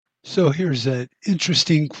So here's an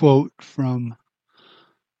interesting quote from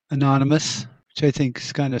Anonymous, which I think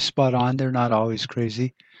is kind of spot on. They're not always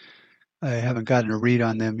crazy. I haven't gotten a read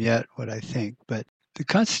on them yet, what I think, but the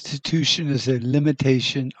Constitution is a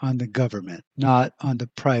limitation on the government, not on the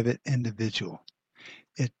private individual.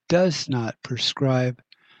 It does not prescribe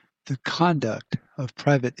the conduct of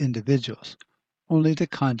private individuals, only the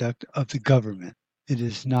conduct of the government. It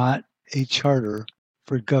is not a charter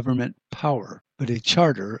for government power, but a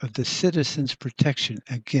charter of the citizens' protection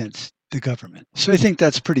against the government. So I think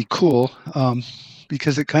that's pretty cool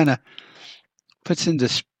because it kind of puts into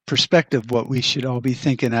perspective what we should all be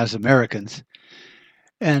thinking as Americans.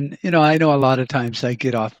 And, I know a lot of times I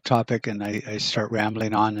get off topic and I start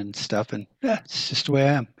rambling on and stuff, and it's just the way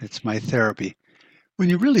I am. It's my therapy. When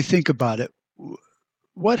you really think about it,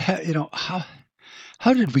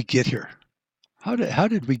 how did we get here? How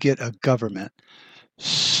did we get a government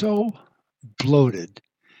so bloated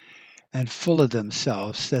and full of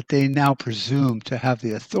themselves that they now presume to have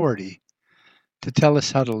the authority to tell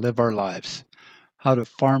us how to live our lives, how to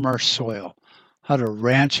farm our soil, how to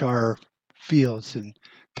ranch our fields and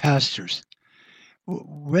pastures?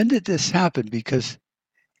 When did this happen? Because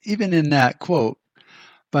even in that quote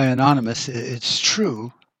by Anonymous, it's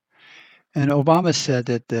true. And Obama said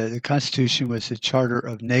that the Constitution was a charter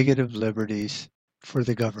of negative liberties for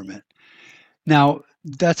the government. Now,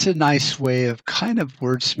 that's a nice way of kind of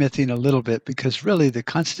wordsmithing a little bit, because really the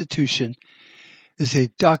Constitution is a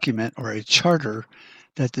document or a charter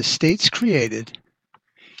that the states created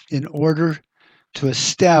in order to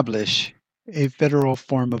establish a federal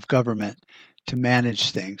form of government to manage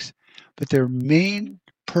things. But their main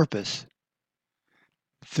purpose,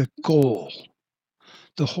 the goal,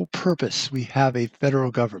 the whole purpose we have a federal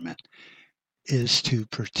government is to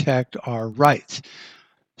protect our rights.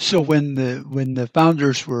 So when the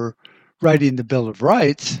founders were writing the Bill of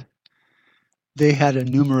Rights, they had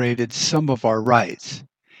enumerated some of our rights.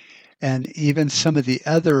 And even some of the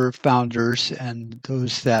other founders and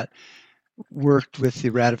those that worked with the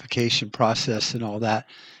ratification process and all that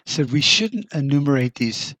said we shouldn't enumerate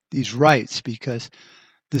these rights because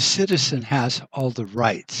the citizen has all the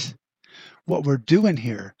rights. What we're doing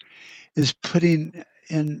here is putting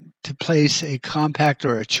into place a compact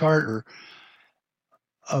or a charter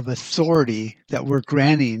of authority that we're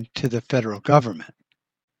granting to the federal government.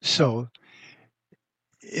 So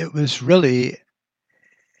it was really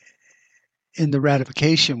in the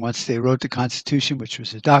ratification, once they wrote the Constitution, which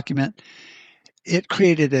was a document, it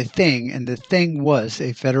created a thing, and the thing was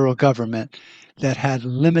a federal government that had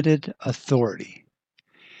limited authority.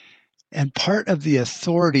 And part of the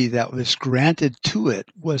authority that was granted to it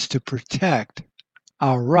was to protect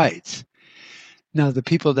our rights. Now, the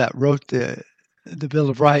people that wrote the Bill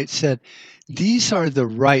of Rights said, these are the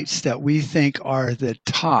rights that we think are the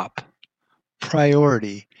top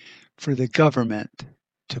priority for the government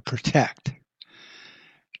to protect.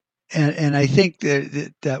 And I think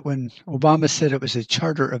that when Obama said it was a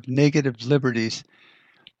charter of negative liberties,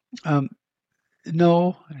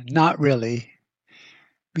 no, not really,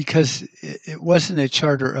 because it wasn't a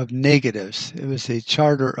charter of negatives. It was a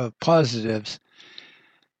charter of positives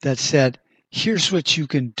that said, here's what you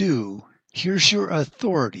can do. Here's your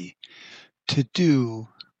authority to do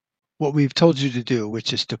what we've told you to do,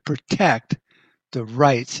 which is to protect the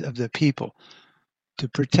rights of the people, to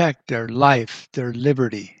protect their life, their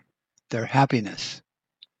liberty, their happiness.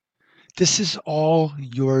 This is all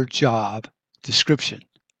your job description,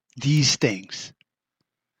 these things.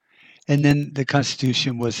 And then the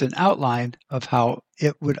Constitution was an outline of how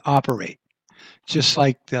it would operate, just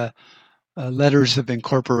like the letters of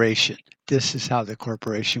incorporation. This is how the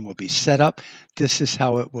corporation will be set up. This is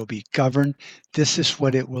how it will be governed. This is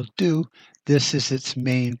what it will do. This is its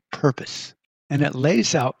main purpose. And it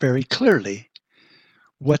lays out very clearly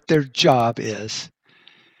what their job is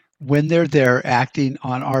when they're there acting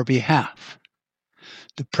on our behalf.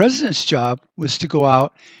 The president's job was to go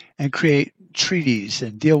out and create treaties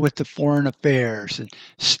and deal with the foreign affairs and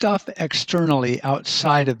stuff externally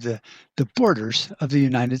outside of the borders of the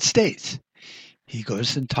United States. He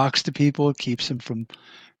goes and talks to people, keeps them from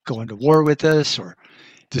going to war with us, or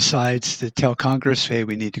decides to tell Congress, hey,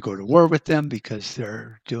 we need to go to war with them because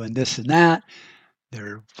they're doing this and that.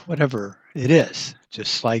 They're whatever it is,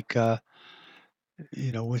 just like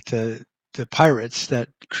with the pirates that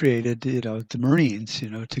created, the Marines,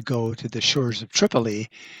 to go to the shores of Tripoli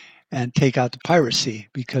and take out the piracy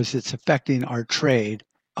because it's affecting our trade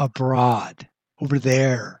abroad, over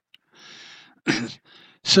there.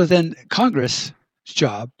 So then Congress'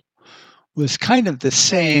 job was kind of the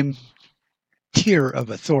same tier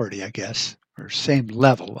of authority, I guess, or same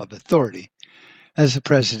level of authority as the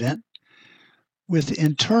president with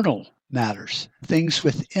internal matters, things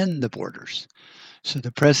within the borders. So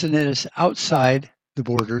the president is outside the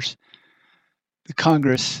borders. The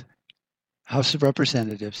Congress, House of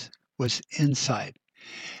Representatives, was inside.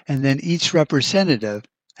 And then each representative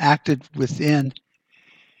acted within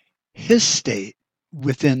his state,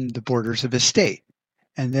 within the borders of his state.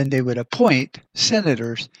 And then they would appoint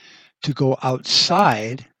senators to go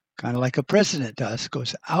outside, kind of like a president does,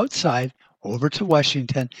 goes outside over to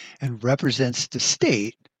Washington and represents the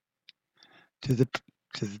state to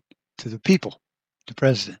the people, the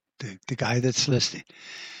president, the guy that's listening.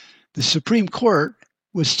 The Supreme Court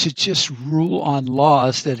was to just rule on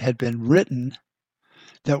laws that had been written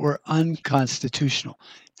that were unconstitutional.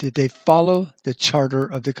 Did they follow the charter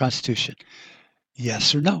of the Constitution?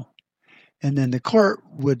 Yes or no? And then the court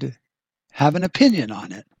would have an opinion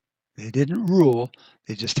on it. They didn't rule,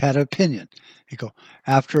 they just had an opinion. They go,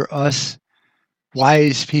 after us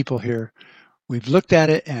wise people here, we've looked at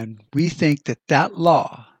it and we think that that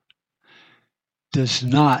law does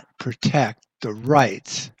not protect the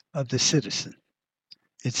rights of the citizen.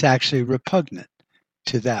 It's actually repugnant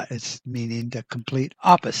to that. It's meaning the complete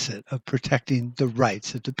opposite of protecting the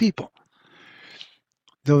rights of the people.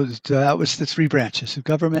 That was the three branches of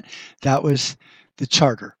government. That was the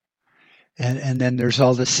charter. And then there's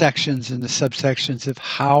all the sections and the subsections of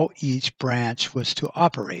how each branch was to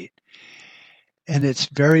operate. And it's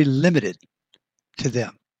very limited to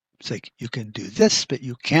them. It's like, you can do this, but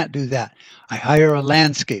you can't do that. I hire a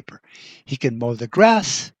landscaper. He can mow the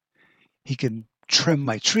grass. He can trim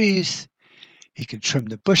my trees. He can trim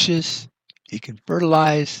the bushes. He can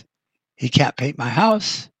fertilize. He can't paint my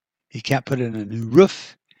house. He can't put in a new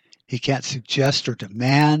roof. He can't suggest or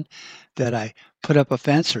demand that I put up a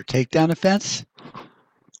fence or take down a fence.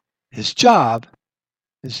 His job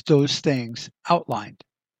is those things outlined.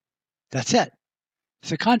 That's it.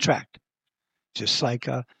 It's a contract. Just like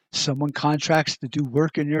someone contracts to do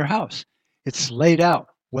work in your house. It's laid out.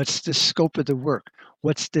 What's the scope of the work?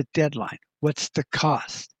 What's the deadline? What's the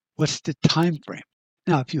cost? What's the time frame?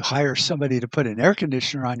 Now, if you hire somebody to put an air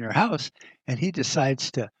conditioner on your house and he decides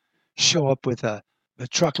to show up with a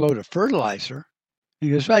truckload of fertilizer, he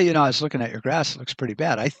goes, well, I was looking at your grass. It looks pretty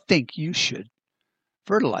bad. I think you should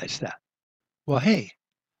fertilize that. Well, hey,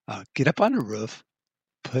 get up on the roof,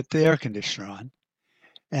 put the air conditioner on,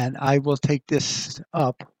 and I will take this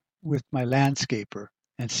up with my landscaper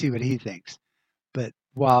and see what he thinks. But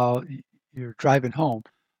while you're driving home,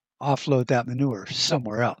 offload that manure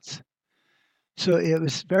somewhere else. So it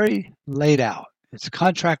was very laid out. It's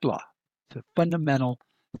contract law. It's a fundamental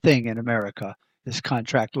thing in America is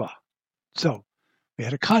contract law. So we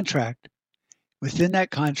had a contract. Within that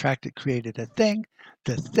contract, it created a thing.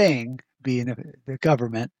 The thing, being the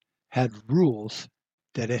government, had rules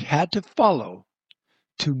that it had to follow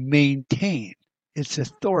to maintain its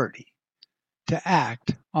authority to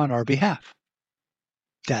act on our behalf.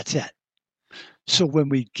 That's it. So when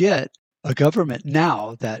we get a government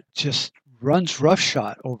now that just runs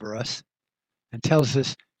roughshod over us and tells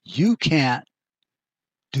us, you can't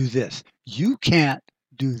do this, you can't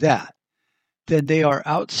do that, then they are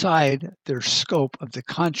outside their scope of the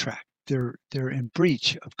contract. They're in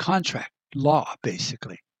breach of contract law,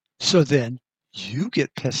 basically. So then you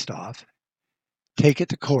get pissed off, take it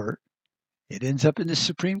to court. It ends up in the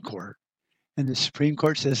Supreme Court. And the Supreme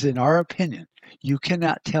Court says, in our opinion, you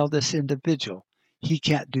cannot tell this individual he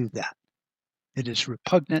can't do that. It is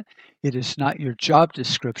repugnant. It is not your job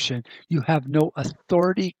description. You have no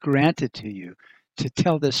authority granted to you to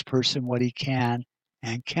tell this person what he can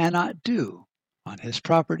and cannot do on his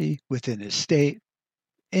property, within his state,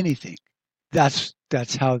 anything. That's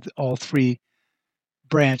how all three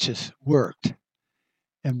branches worked.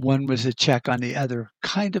 And one was a check on the other,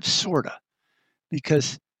 kind of, sort of.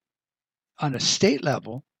 Because on a state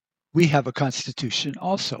level, we have a constitution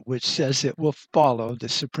also, which says it will follow the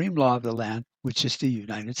supreme law of the land, which is the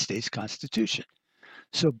United States Constitution.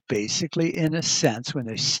 So basically, in a sense, when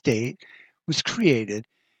a state was created,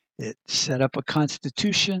 it set up a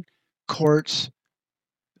constitution, courts,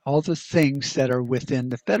 all the things that are within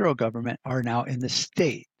the federal government are now in the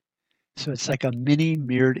state. So it's like a mini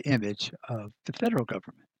mirrored image of the federal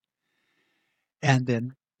government. And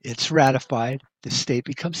then it's ratified. The state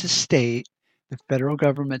becomes a state. The federal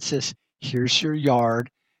government says, here's your yard.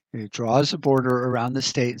 It draws a border around the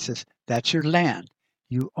state and says, that's your land.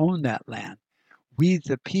 You own that land. We,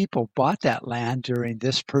 the people, bought that land during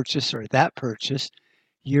this purchase or that purchase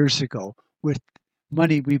years ago with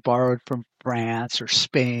money we borrowed from France or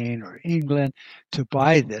Spain or England to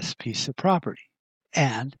buy this piece of property.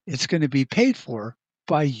 And it's going to be paid for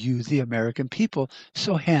by you, the American people,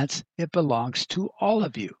 so hence it belongs to all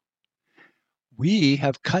of you. We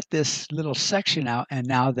have cut this little section out, and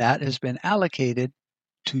now that has been allocated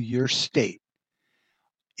to your state.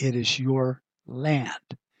 It is your land.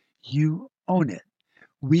 You own it.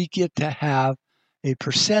 We get to have a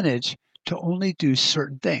percentage to only do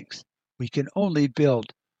certain things. We can only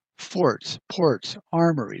build forts, ports,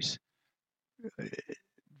 armories,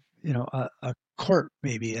 a court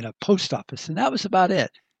maybe, and a post office, and that was about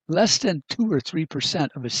it. Less than 2 or 3%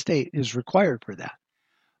 of a state is required for that,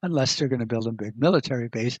 unless they're going to build a big military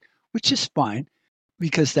base, which is fine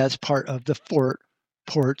because that's part of the fort,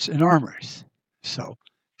 ports, and armories. So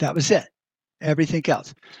that was it. Everything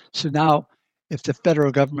else. So now, if the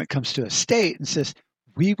federal government comes to a state and says,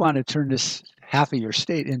 we want to turn this half of your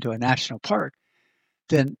state into a national park,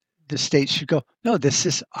 then the state should go, no, this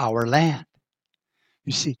is our land.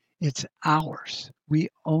 You see, it's ours. We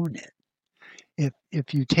own it.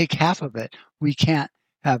 If you take half of it, we can't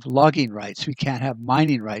have logging rights. We can't have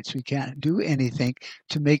mining rights. We can't do anything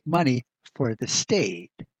to make money for the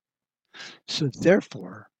state. So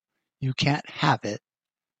therefore, you can't have it.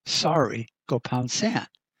 Sorry, go pound sand.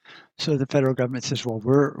 So the federal government says, well,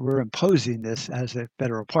 we're imposing this as a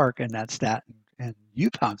federal park, and that's that, and you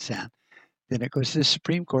pound sand. Then it goes to the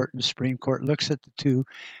Supreme Court, and the Supreme Court looks at the two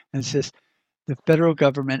and says, the federal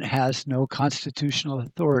government has no constitutional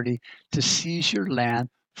authority to seize your land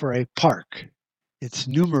for a park. It's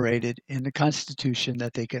enumerated in the Constitution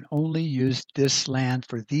that they can only use this land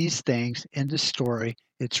for these things. End of story.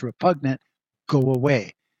 It's repugnant. Go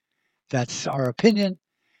away. That's our opinion.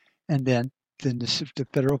 And then the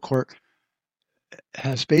federal court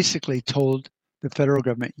has basically told the federal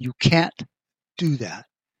government, you can't do that.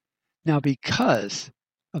 Now, because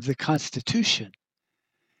of the Constitution,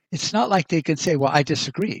 it's not like they can say, well, I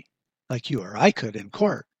disagree, like you or I could in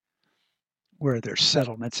court, where there's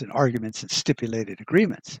settlements and arguments and stipulated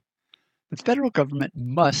agreements. The federal government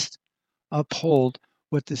must uphold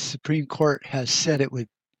what the Supreme Court has said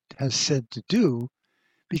to do,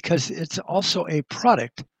 because it's also a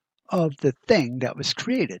product of the thing that was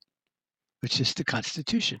created, which is the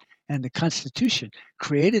Constitution. And the Constitution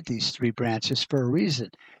created these three branches for a reason,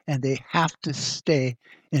 and they have to stay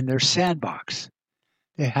in their sandbox.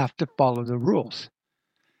 They have to follow the rules.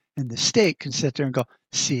 And the state can sit there and go,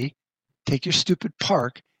 see, take your stupid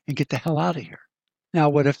park and get the hell out of here. Now,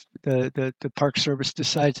 what if the Park Service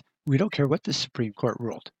decides, we don't care what the Supreme Court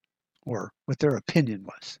ruled or what their opinion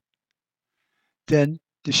was? Then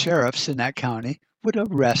the sheriffs in that county would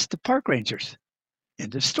arrest the park rangers.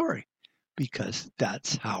 End of story. Because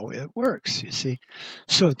that's how it works, you see.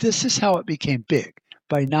 So this is how it became big,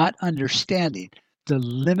 by not understanding the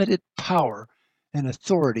limited power and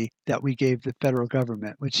authority that we gave the federal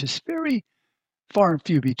government, which is very far and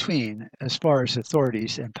few between as far as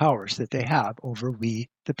authorities and powers that they have over we,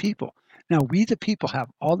 the people. Now, we, the people, have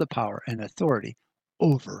all the power and authority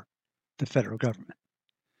over the federal government.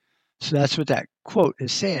 So that's what that quote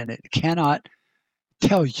is saying. It cannot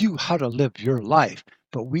tell you how to live your life,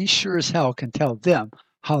 but we sure as hell can tell them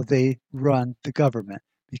how they run the government,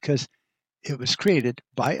 because it was created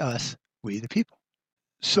by us, we the people.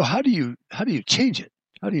 So how do you change it?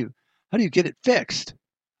 How do you get it fixed?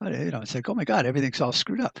 It's like, oh my God, everything's all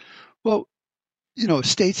screwed up. Well,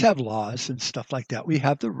 states have laws and stuff like that. We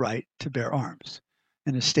have the right to bear arms.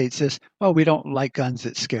 And the state says, well, we don't like guns,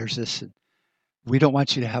 it scares us, and we don't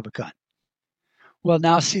want you to have a gun. Well,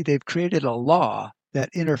 now see, they've created a law that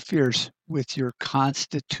interferes with your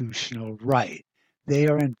constitutional right. They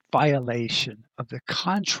are in violation of the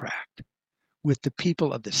contract with the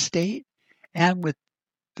people of the state and with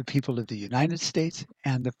the people of the United States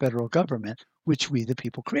and the federal government, which we, the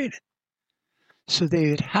people, created. So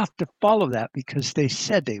they would have to follow that because they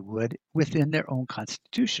said they would within their own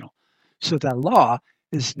constitutional. So that law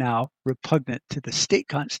is now repugnant to the state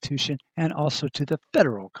constitution and also to the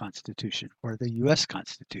federal constitution, or the U.S.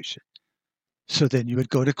 Constitution. So then you would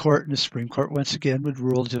go to court, and the Supreme Court once again would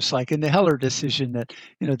rule, just like in the Heller decision, that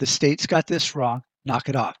the state's got this wrong, knock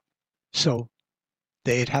it off. So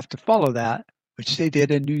they'd have to follow that, which they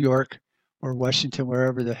did in New York or Washington,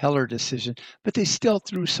 wherever, the Heller decision, but they still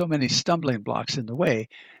threw so many stumbling blocks in the way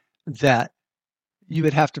that you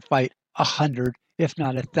would have to fight 100, if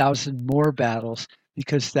not 1,000 more battles,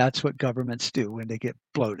 because that's what governments do when they get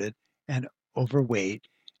bloated and overweight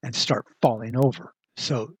and start falling over.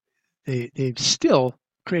 So they've still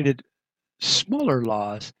created smaller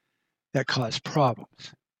laws that cause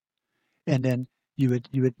problems. And then you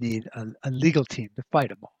would need a legal team to fight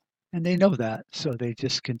them all. And they know that, so they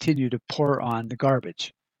just continue to pour on the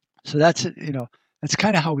garbage. So that's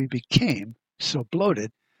kind of how we became so bloated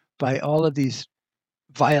by all of these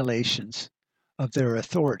violations of their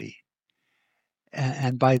authority,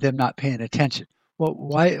 and by them not paying attention. Well,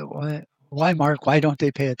 why, Mark? Why don't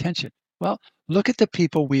they pay attention? Well, look at the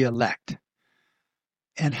people we elect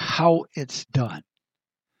and how it's done.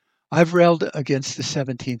 I've railed against the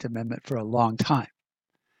 17th Amendment for a long time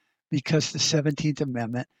because the 17th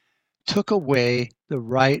Amendment took away the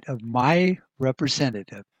right of my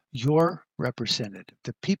representative, your representative,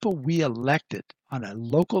 the people we elected on a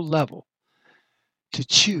local level to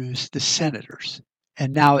choose the senators.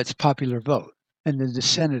 And now it's popular vote. And then the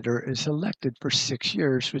senator is elected for 6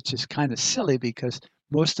 years, which is kind of silly because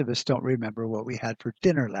most of us don't remember what we had for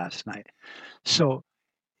dinner last night. So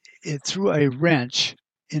it threw a wrench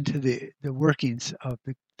into the workings of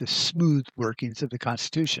the smooth workings of the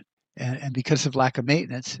Constitution. And because of lack of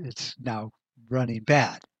maintenance, it's now running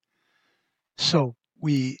bad. So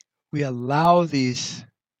we allow these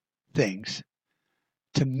things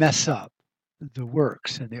to mess up the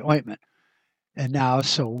works and the ointment. And now,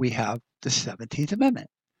 so we have the 17th Amendment.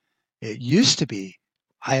 It used to be,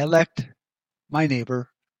 I elect my neighbor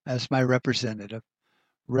as my representative.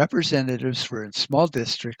 Representatives were in small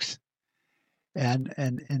districts and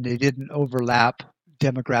they didn't overlap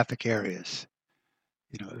demographic areas.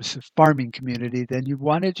 You know, it was a farming community, then you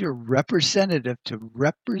wanted your representative to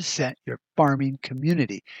represent your farming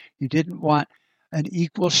community. You didn't want an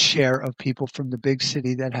equal share of people from the big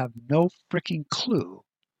city that have no freaking clue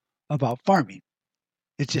about farming.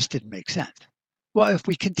 It just didn't make sense. Well, if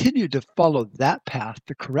we continued to follow that path,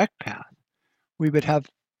 the correct path, we would have,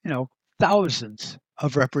 thousands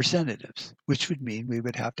of representatives, which would mean we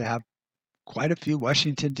would have to have quite a few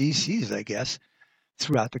Washington, D.C.s, I guess,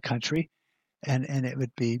 throughout the country. And it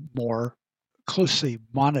would be more closely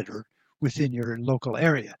monitored within your local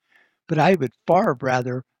area. But I would far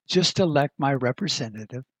rather just elect my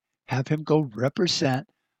representative, have him go represent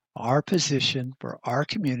our position for our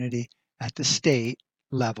community at the state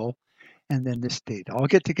level, and then the state all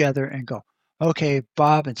get together and go, okay,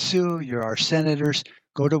 Bob and Sue, you're our senators,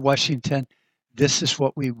 go to Washington. This is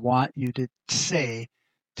what we want you to say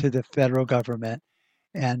to the federal government,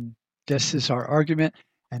 and this is our argument.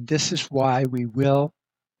 And this is why we will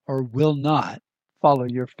or will not follow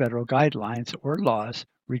your federal guidelines or laws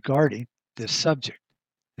regarding this subject.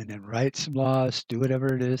 And then write some laws, do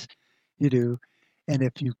whatever it is you do. And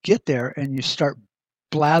if you get there and you start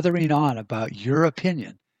blathering on about your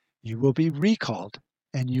opinion, you will be recalled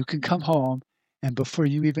and you can come home. And before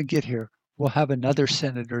you even get here, we'll have another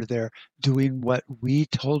senator there doing what we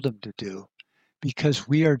told him to do because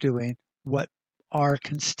we are doing what our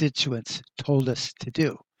constituents told us to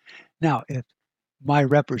do. Now, if my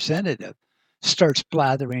representative starts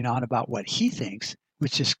blathering on about what he thinks,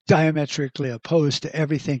 which is diametrically opposed to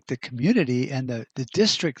everything the community and the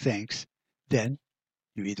district thinks, then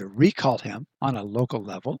you either recall him on a local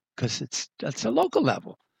level, because that's a local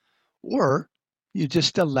level, or you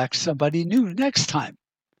just elect somebody new next time.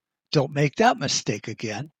 Don't make that mistake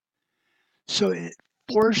again. So it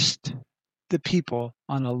forced the people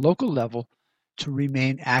on a local level to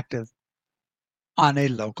remain active on a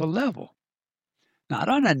local level, not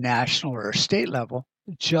on a national or a state level.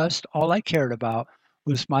 Just all I cared about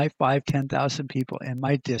was my 10,000 people in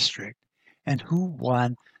my district and who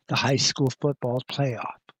won the high school football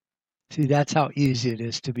playoff. See, that's how easy it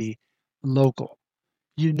is to be local.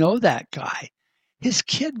 You know that guy. His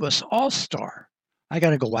kid was all-star. I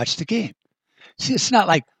got to go watch the game. See, it's not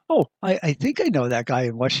like, oh, I think I know that guy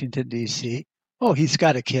in Washington, D.C. Oh, he's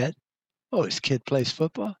got a kid. Oh, his kid plays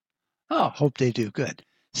football. Oh, hope they do good.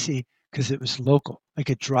 See, because it was local. I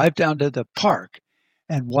could drive down to the park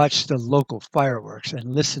and watch the local fireworks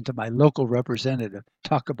and listen to my local representative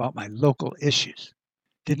talk about my local issues.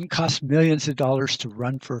 Didn't cost millions of dollars to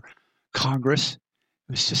run for Congress.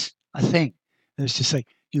 It was just a thing. It was just like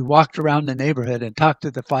you walked around the neighborhood and talked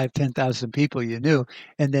to the 10,000 people you knew,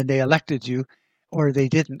 and then they elected you, or they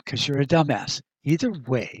didn't because you're a dumbass. Either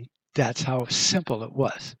way, that's how simple it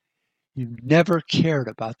was. You never cared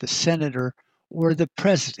about the senator or the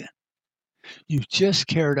president. You just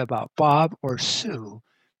cared about Bob or Sue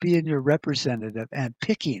being your representative and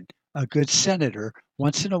picking a good senator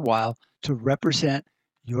once in a while to represent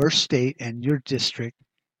your state and your district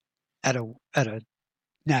at a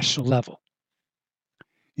national level.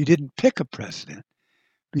 You didn't pick a president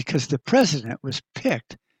because the president was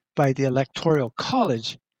picked by the Electoral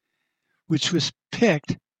College, which was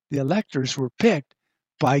picked, the electors were picked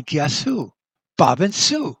by guess who? Bob and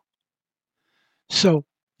Sue. So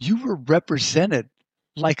you were represented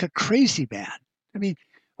like a crazy man. I mean,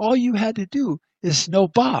 all you had to do is know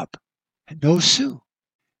Bob and know Sue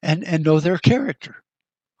and know their character.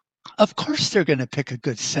 Of course they're going to pick a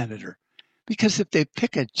good senator. Because if they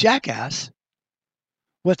pick a jackass,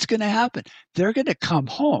 what's going to happen? They're going to come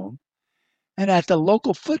home, and at the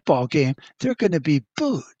local football game, they're going to be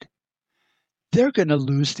booed. They're going to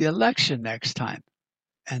lose the election next time.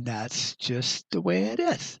 And that's just the way it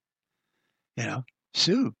is. You know,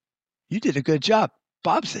 Sue, you did a good job.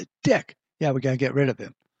 Bob's a dick. Yeah, we got to get rid of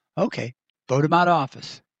him. Okay, vote him out of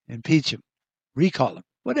office, impeach him, recall him.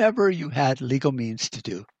 Whatever you had legal means to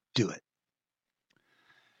do, do it.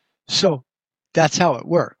 So that's how it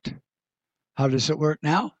worked. How does it work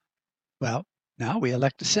now? Well, now we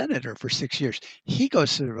elect a senator for 6 years. He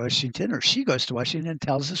goes to Washington, or she goes to Washington and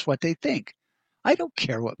tells us what they think. I don't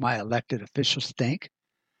care what my elected officials think.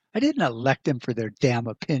 I didn't elect them for their damn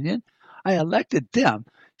opinion. I elected them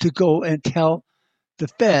to go and tell the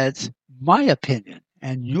feds my opinion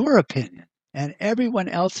and your opinion and everyone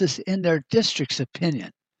else's in their district's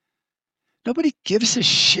opinion. Nobody gives a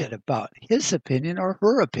shit about his opinion or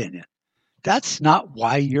her opinion. That's not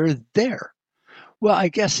why you're there. Well, I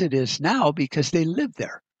guess it is now because they live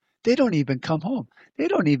there. They don't even come home. They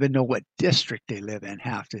don't even know what district they live in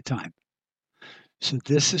half the time. So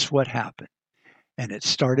this is what happened. And it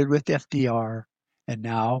started with FDR, and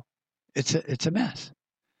now it's a mess.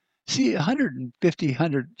 See, 150,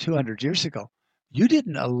 100, 200 years ago, you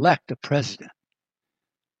didn't elect a president.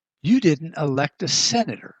 You didn't elect a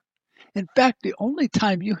senator. In fact, the only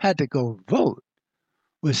time you had to go vote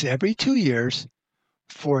was every 2 years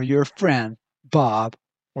for your friend Bob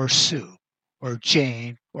or Sue or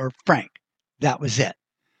Jane or Frank. That was it.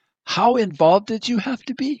 How involved did you have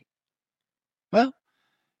to be? Well,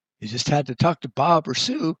 you just had to talk to Bob or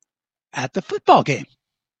Sue at the football game,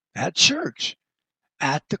 at church,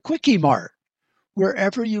 at the Quickie Mart,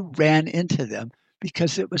 wherever you ran into them,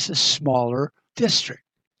 because it was a smaller district.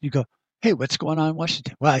 You go, hey, what's going on in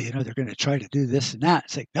Washington? Well, they're going to try to do this and that.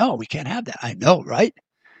 It's like, no, we can't have that. I know, right?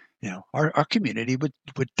 Our community would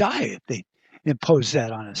die if they imposed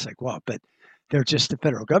that on us. Like, well, but they're just the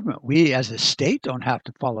federal government. We as a state don't have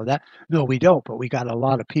to follow that. No, we don't. But we got a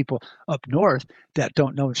lot of people up north that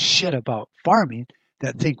don't know shit about farming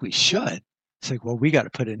that think we should. It's like, well, we got to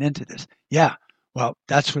put an end to this. Yeah, well,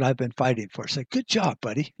 that's what I've been fighting for. It's like, good job,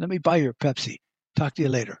 buddy. Let me buy your Pepsi. Talk to you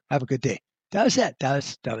later. Have a good day. That was it. That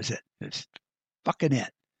was it. It's fucking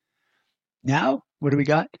it. Now, what do we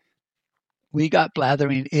got? We got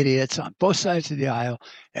blathering idiots on both sides of the aisle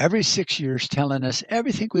every 6 years telling us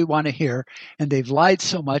everything we want to hear, and they've lied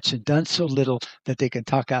so much and done so little that they can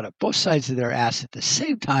talk out of both sides of their ass at the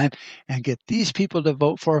same time and get these people to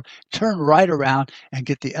vote for them, turn right around and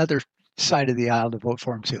get the other side of the aisle to vote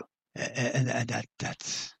for them too. And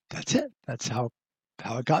that's it. That's how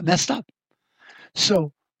it got messed up.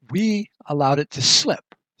 So we allowed it to slip.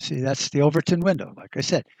 See, that's the Overton window. Like I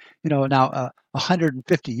said, now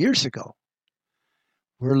 150 years ago,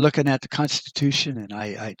 we're looking at the Constitution, and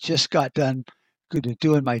I just got done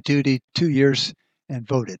doing my duty 2 years and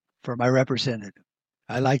voted for my representative.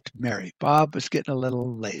 I liked Mary. Bob was getting a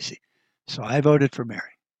little lazy, so I voted for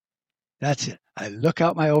Mary. That's it. I look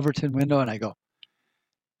out my Overton window and I go,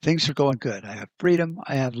 things are going good. I have freedom.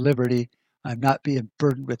 I have liberty. I'm not being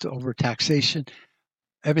burdened with overtaxation.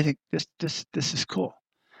 Everything, this is cool.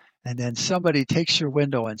 And then somebody takes your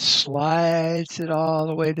window and slides it all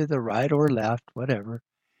the way to the right or left, whatever.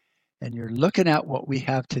 And you're looking at what we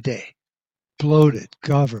have today. Bloated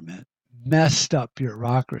government, messed up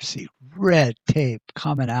bureaucracy, red tape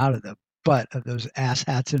coming out of the butt of those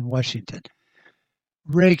asshats in Washington.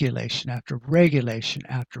 Regulation after regulation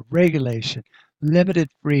after regulation, limited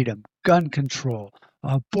freedom, gun control,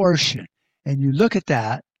 abortion. And you look at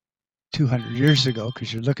that 200 years ago,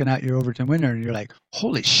 because you're looking out your Overton window and you're like,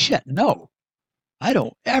 holy shit, no. I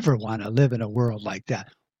don't ever want to live in a world like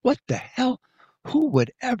that. What the hell? Who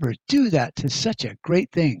would ever do that to such a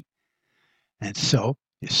great thing? And so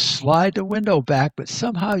you slide the window back, but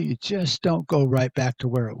somehow you just don't go right back to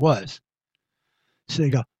where it was. So they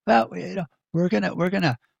go, well, we're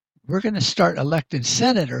gonna start electing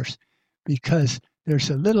senators because there's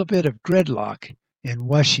a little bit of gridlock in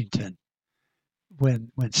Washington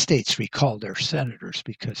when states recall their senators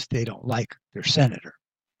because they don't like their senator.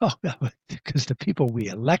 Oh, because the people we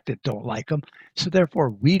elected don't like them, so therefore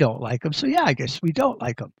we don't like them. So yeah, I guess we don't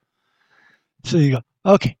like them. So you go,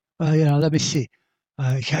 okay, let me see.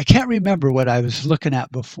 I can't remember what I was looking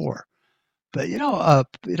at before, but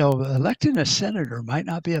electing a senator might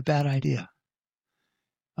not be a bad idea.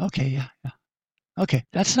 Okay, yeah. Okay,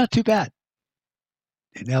 that's not too bad.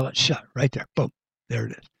 They nail it shut right there. Boom, there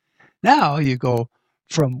it is. Now you go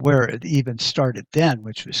from where it even started then,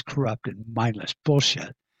 which was corrupt and mindless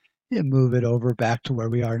bullshit. You move it over back to where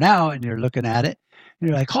we are now, and you're looking at it, and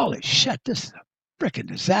you're like, holy shit, this is a freaking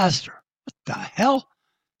disaster. the hell?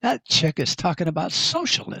 That chick is talking about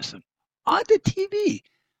socialism on the TV.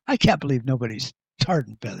 I can't believe nobody's tarred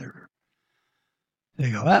and feathered her.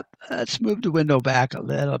 They go, up. Let's move the window back a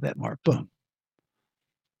little bit more. Boom.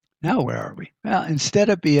 Now where are we? Well, instead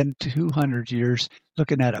of being 200 years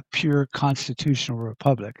looking at a pure constitutional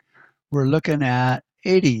republic, we're looking at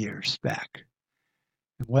 80 years back.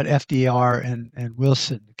 And what FDR and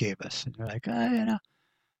Wilson gave us. And they're like,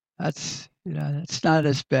 that's not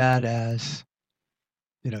as bad as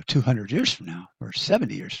 200 years from now or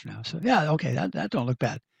 70 years from now. So yeah, okay, that don't look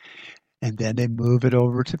bad. And then they move it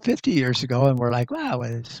over to 50 years ago, and we're like, wow,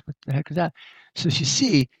 what the heck is that? So you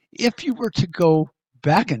see, if you were to go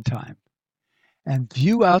back in time and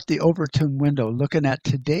view out the Overton window looking at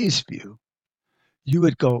today's view, you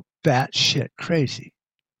would go batshit crazy.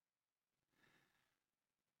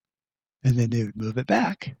 And then they would move it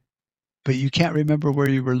back. But you can't remember where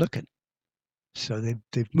you were looking. So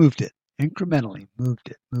they've moved it, incrementally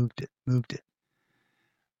moved it.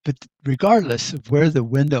 But regardless of where the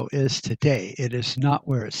window is today, it is not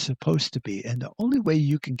where it's supposed to be. And the only way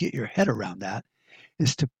you can get your head around that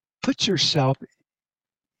is to put yourself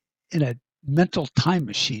in a mental time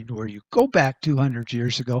machine where you go back 200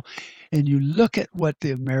 years ago and you look at what the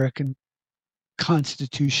American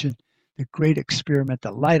Constitution, the great experiment,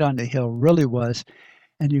 the light on the hill really was,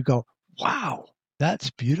 and you go, wow, that's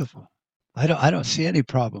beautiful. I don't see any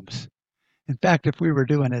problems. In fact, if we were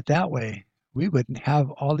doing it that way, we wouldn't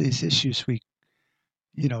have all these issues we,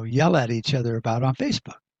 yell at each other about on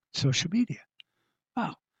Facebook, social media.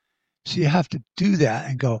 Wow. So you have to do that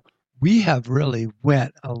and go, we have really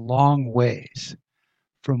went a long ways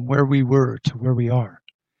from where we were to where we are.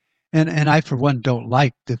 And I, for one, don't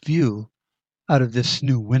like the view out of this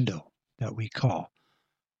new window that we call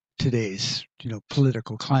today's,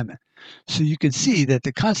 political climate. So you can see that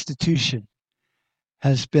the Constitution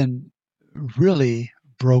has been really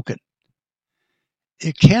broken.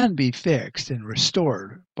 It can be fixed and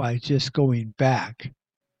restored by just going back.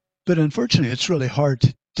 But unfortunately, it's really hard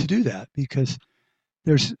to do that because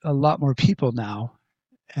there's a lot more people now.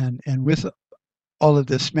 And with all of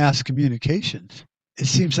this mass communications, it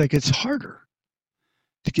seems like it's harder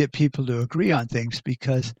to get people to agree on things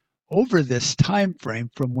because over this time frame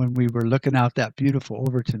from when we were looking out that beautiful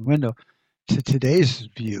Overton window to today's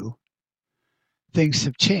view, things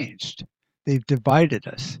have changed. They've divided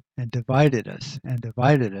us and divided us and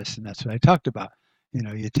divided us. And that's what I talked about.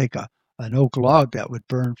 You take an oak log that would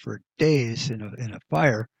burn for days in a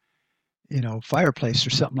fire, fireplace or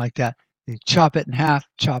something like that. You chop it in half,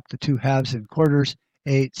 chop the two halves in quarters,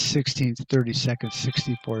 8, 16ths, 32nds,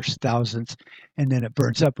 64 thousandths, and then it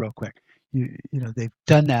burns up real quick. They've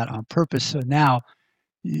done that on purpose. So now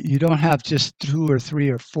you don't have just 2 or 3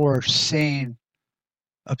 or 4 sane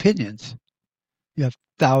opinions. You have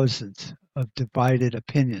thousands of divided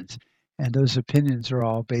opinions. And those opinions are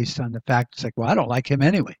all based on the fact it's like, well, I don't like him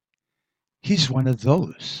anyway. He's one of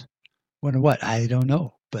those. One of what? I don't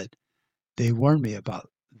know. But they warned me about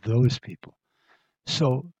those people.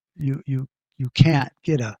 So you can't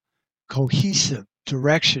get a cohesive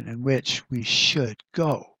direction in which we should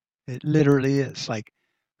go. It literally is like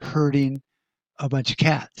herding a bunch of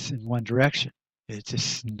cats in one direction. It's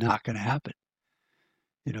just not going to happen.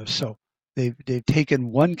 So they've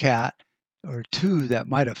taken one cat or two that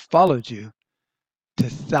might have followed you to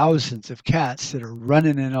thousands of cats that are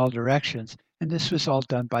running in all directions. And this was all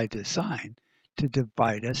done by design to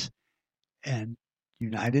divide us. And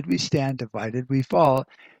united we stand, divided we fall.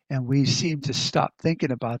 And we seem to stop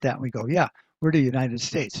thinking about that. And we go, yeah, we're the United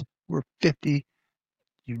States. We're 50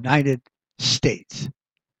 United States.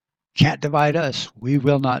 Can't divide us. We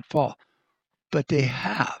will not fall. But they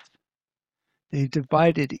have. They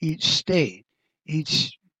divided each state,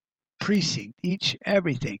 each precinct, each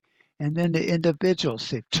everything. And then the individuals,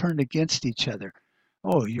 they've turned against each other.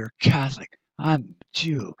 Oh, you're Catholic. I'm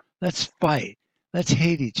Jew. Let's fight. Let's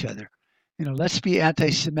hate each other. Let's be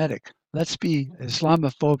anti-Semitic. Let's be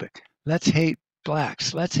Islamophobic. Let's hate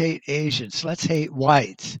blacks. Let's hate Asians. Let's hate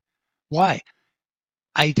whites. Why?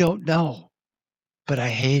 I don't know, but I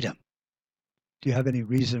hate them. Do you have any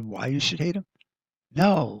reason why you should hate them?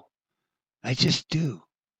 No, I just do.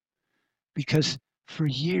 Because for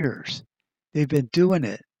years, they've been doing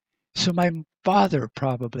it. So my father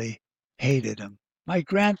probably hated him. My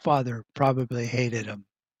grandfather probably hated him.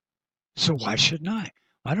 So why shouldn't I?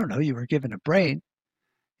 I don't know. You were given a brain.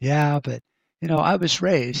 Yeah, but I was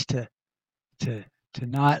raised to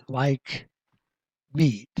not like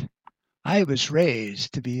meat. I was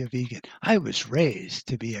raised to be a vegan. I was raised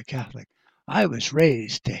to be a Catholic. I was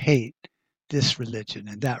raised to hate this religion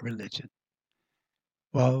and that religion.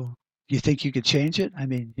 Well, You think you could change it? I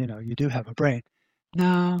mean, you do have a brain.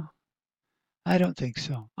 No, I don't think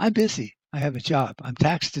so. I'm busy. I have a job. I'm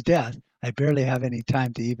taxed to death. I barely have any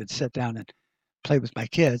time to even sit down and play with my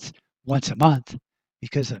kids once a month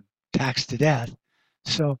because I'm taxed to death.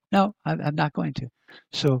 So, no, I'm not going to.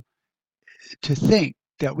 So, to think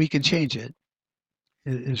that we can change it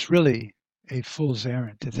is really a fool's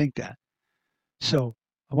errand to think that. So,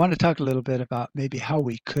 I want to talk a little bit about maybe how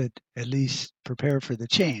we could at least prepare for the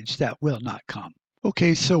change that will not come.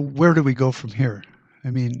 Okay, so where do we go from here?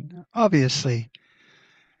 I mean, obviously,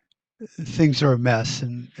 things are a mess,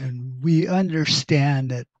 and we understand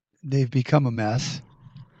that they've become a mess.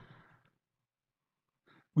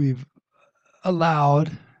 We've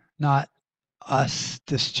allowed, not us,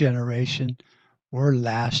 this generation, or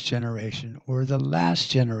last generation, or the last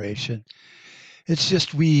generation. It's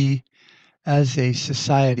just we, as a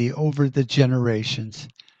society, over the generations,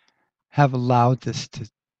 have allowed this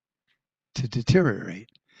to deteriorate.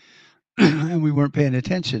 And we weren't paying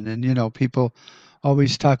attention. And, people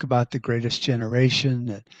always talk about the greatest generation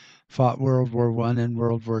that fought World War I and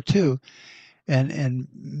World War II.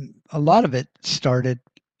 And a lot of it started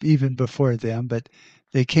even before them, but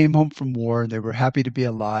they came home from war and they were happy to be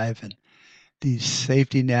alive. And these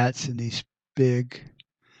safety nets and these big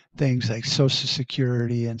things like Social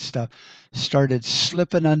Security and stuff started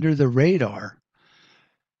slipping under the radar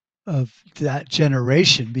of that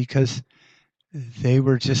generation because they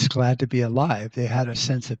were just glad to be alive. They had a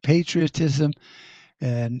sense of patriotism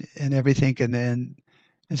and everything, and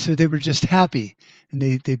so they were just happy, and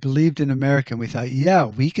they believed in America. And we thought, yeah,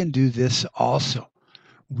 we can do this also.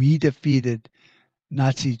 We defeated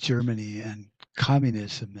Nazi Germany and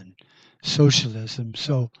communism and socialism.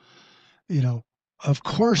 So, of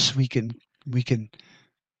course we can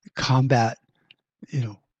combat,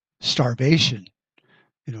 starvation.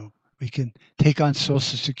 We can take on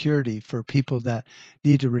Social Security for people that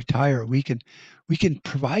need to retire. We can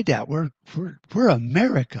provide that. We're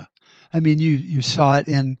America. I mean, you saw it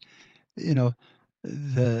in,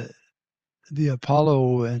 the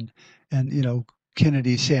Apollo and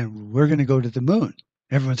Kennedy saying we're going to go to the moon.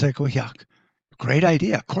 Everyone's like, oh yeah, great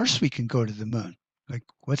idea. Of course we can go to the moon. Like,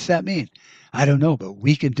 what's that mean? I don't know, but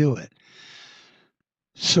we can do it.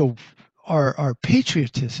 So our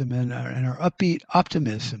patriotism and our upbeat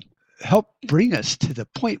optimism helped bring us to the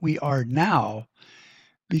point we are now,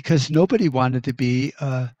 because nobody wanted to be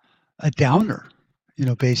a downer,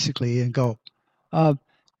 basically, and go, uh,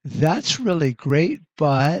 that's really great,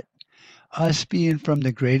 but us being from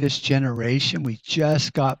the greatest generation, we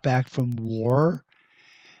just got back from war,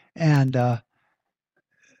 and and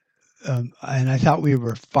I thought we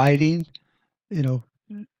were fighting, you know,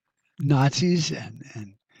 Nazis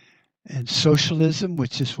and socialism,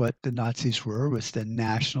 which is what the Nazis were, was the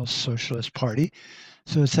National Socialist Party.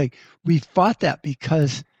 So it's like we fought that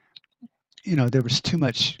because there was too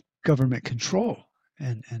much government control,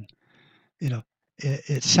 and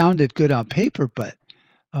it sounded good on paper, but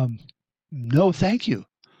no, thank you.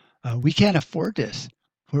 We can't afford this.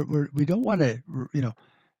 We don't want to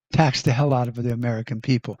tax the hell out of the American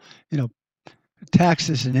people.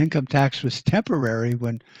 Taxes and income tax was temporary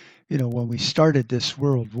when we started this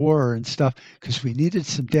world war and stuff, because we needed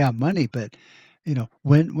some damn money. But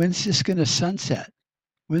when's this going to sunset?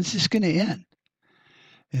 When's this going to end?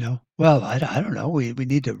 Well, I don't know. We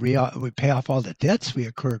need to we pay off all the debts we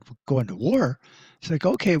incurred going to war. It's like,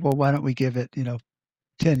 okay, well, why don't we give it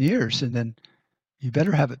 10 years, and then you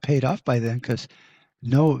better have it paid off by then, because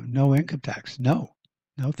no income tax. No,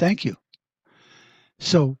 thank you.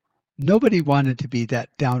 So nobody wanted to be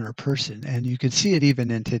that downer person, and you can see it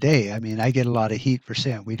even in today. I mean, I get a lot of heat for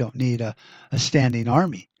saying we don't need a standing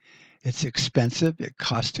army. It's expensive. It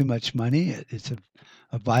costs too much money. It's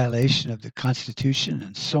a violation of the Constitution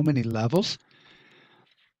on so many levels.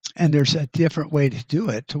 And there's a different way to do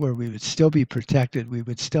it to where we would still be protected. We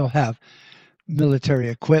would still have military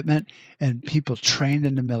equipment and people trained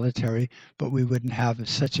in the military, but we wouldn't have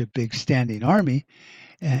such a big standing army.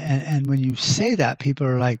 And when you say that, people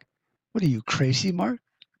are like, what are you, crazy, Mark?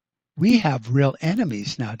 We have real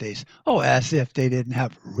enemies nowadays. Oh, as if they didn't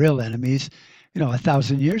have real enemies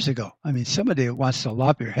 1,000 years ago. I mean, somebody that wants to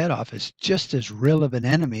lop your head off is just as real of an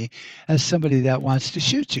enemy as somebody that wants to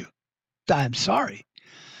shoot you. I'm sorry.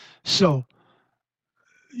 So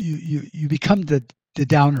you become the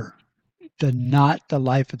downer, the not the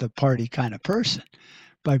life of the party kind of person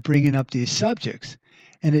by bringing up these subjects.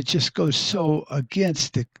 And it just goes so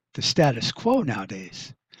against the status quo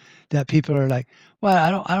nowadays that people are like,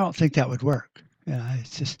 well, I don't think that would work.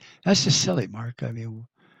 That's just silly, Mark. I mean,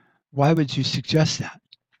 why would you suggest that?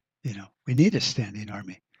 We need a standing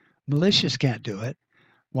army. Militias can't do it.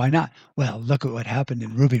 Why not? Well, look at what happened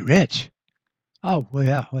in Ruby Ridge. Oh, well,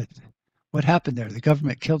 yeah. What happened there? The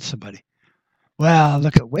government killed somebody. Well,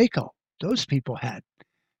 look at Waco. Those people had,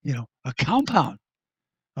 a compound.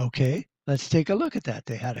 Okay, let's take a look at that.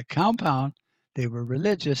 They had a compound. They were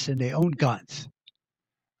religious and they owned guns.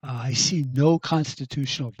 I see no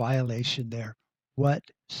constitutional violation there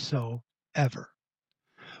whatsoever.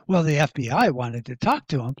 Well, the FBI wanted to talk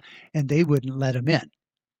to him and they wouldn't let him in.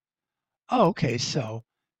 Oh, okay, so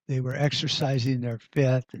they were exercising their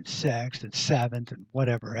Fifth and Sixth and Seventh and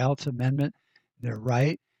whatever else amendment, their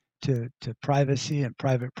right to privacy and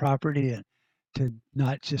private property and to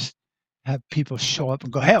not just have people show up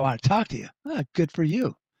and go, hey, I want to talk to you. Ah, good for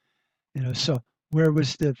you. So where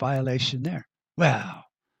was the violation there? Well,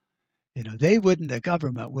 the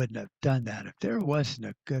government wouldn't have done that if there wasn't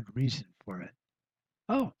a good reason for it.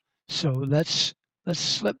 Oh, so let's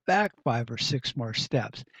slip back 5 or 6 more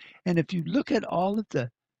steps. And if you look at all of the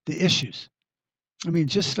issues, I mean,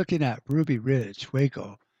 just looking at Ruby Ridge,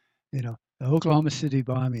 Waco, the Oklahoma City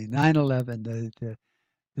bombing, 9/11,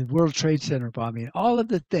 the World Trade Center bombing, all of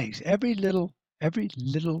the things, every little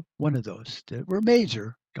one of those that were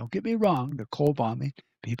major. Don't get me wrong, the Cole bombing,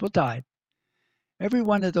 people died. Every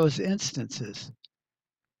one of those instances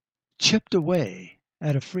chipped away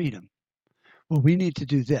at a freedom. Well, we need to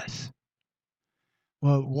do this.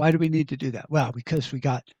 Well, why do we need to do that? Well, because we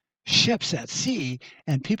got ships at sea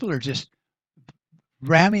and people are just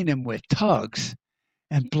ramming them with tugs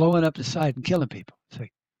and blowing up the side and killing people. It's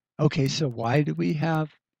like, okay, so why do we have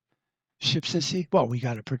ships at sea? Well, we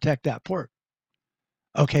got to protect that port.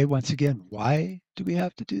 Okay, once again, why do we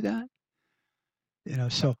have to do that?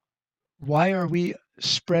 So why are we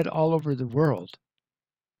spread all over the world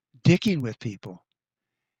dicking with people?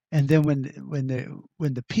 And then when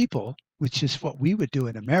the people, which is what we would do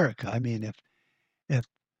in America, I mean, if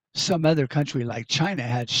some other country like China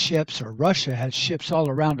had ships or Russia had ships all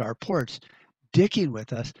around our ports dicking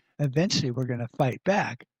with us, eventually we're going to fight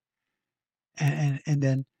back. And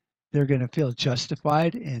then they're going to feel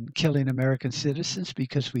justified in killing American citizens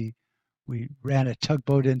because we ran a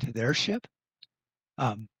tugboat into their ship.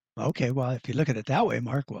 Okay, well, if you look at it that way,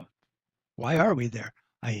 Mark, well, why are we there?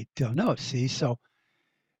 I don't know. See, so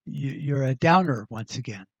you're a downer once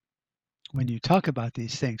again when you talk about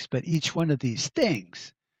these things, but each one of these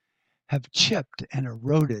things have chipped and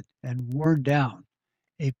eroded and worn down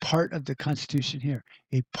a part of the Constitution here,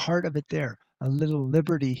 a part of it there, a little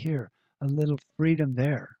liberty here, a little freedom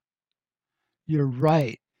there. Your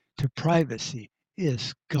right to privacy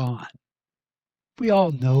is gone. We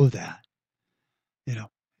all know that.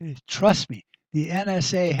 Trust me, the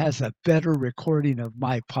NSA has a better recording of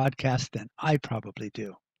my podcast than I probably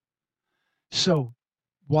do. So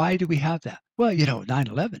why do we have that? Well,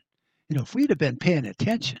 9/11. If we'd have been paying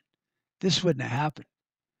attention, this wouldn't have happened.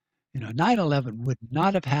 9/11 would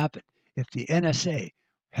not have happened if the NSA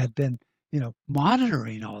had been,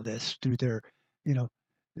 monitoring all this through their,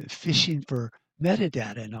 fishing for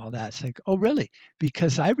metadata and all that. It's like, oh, really?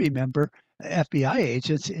 Because I remember FBI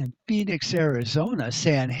agents in Phoenix, Arizona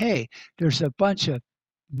saying, hey, there's a bunch of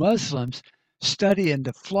Muslims studying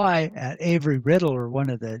to fly at Avery-Riddle or one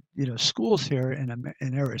of the, schools here in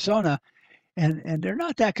Arizona. And they're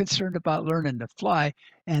not that concerned about learning to fly.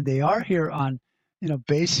 And they are here on,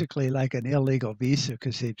 basically like an illegal visa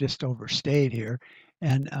because they've just overstayed here.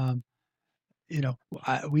 And,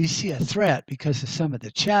 we see a threat because of some of the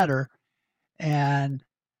chatter. And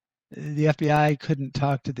the FBI couldn't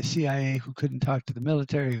talk to the CIA, who couldn't talk to the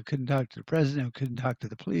military, who couldn't talk to the president, who couldn't talk to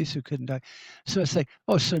the police, who couldn't talk. So it's like,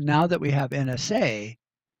 oh, so now that we have NSA,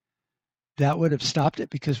 that would have stopped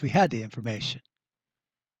it because we had the information.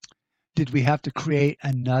 Did we have to create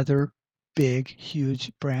another big,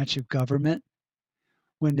 huge branch of government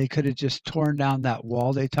when they could have just torn down that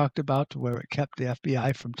wall they talked about to where it kept the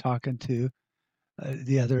FBI from talking to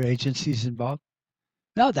the other agencies involved?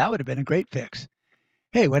 No, that would have been a great fix.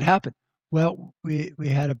 Hey, what happened? Well, we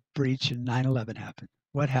had a breach and 9/11 happened.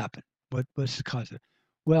 What happened? What was the cause of it?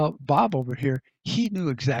 Well, Bob over here, he knew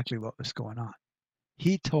exactly what was going on.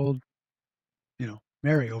 He told,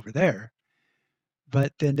 Mary over there,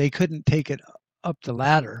 but then they couldn't take it up the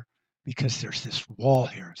ladder because there's this wall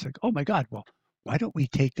here. It's like, oh my God, well, why don't we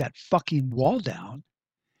take that fucking wall down?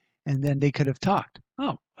 And then they could have talked.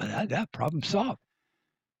 Oh, well, that problem solved.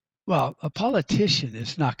 Well, a politician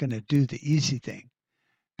is not going to do the easy thing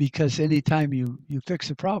because anytime you fix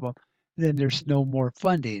a problem, then there's no more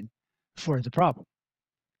funding for the problem.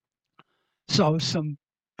 So some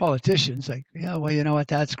politicians like, yeah, well, you know what?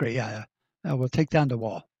 That's great. Yeah, we'll take down the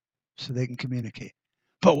wall so they can communicate.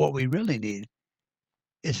 But what we really need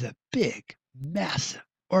is a big, massive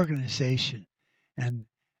organization and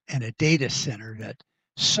and a data center that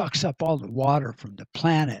sucks up all the water from the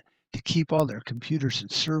planet to keep all their computers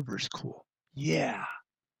and servers cool. Yeah,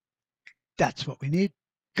 that's what we need.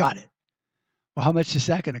 Got it. Well, how much is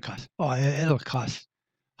that going to cost? Oh, it'll cost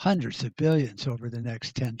hundreds of billions over the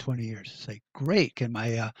next 10, 20 years. It's like, great. Can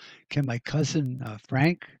my cousin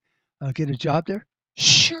Frank get a job there?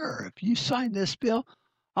 Sure. If you sign this bill,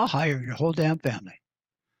 I'll hire your whole damn family.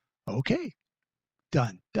 Okay.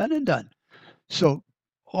 Done. Done and done. So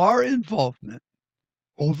our involvement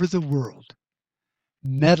over the world,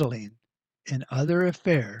 meddling in other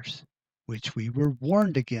affairs, which we were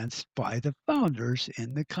warned against by the founders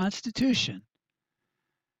in the Constitution,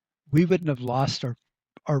 we wouldn't have lost our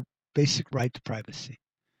basic right to privacy.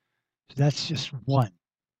 So that's just one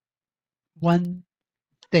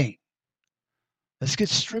thing. Let's get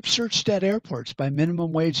strip searched at airports by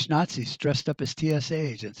minimum wage Nazis dressed up as TSA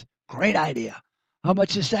agents. Great idea. How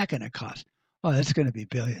much is that going to cost? Oh, that's going to be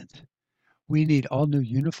billions. We need all new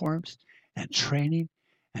uniforms and training,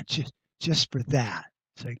 and just for that.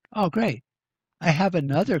 It's like, oh, great. I have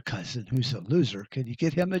another cousin who's a loser. Can you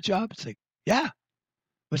get him a job? It's like, yeah.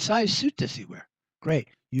 What size suit does he wear? Great.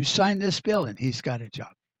 You sign this bill and he's got a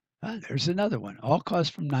job. There's another one. All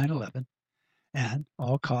caused from 9/11 and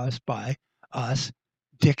all caused by us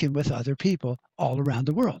dicking with other people all around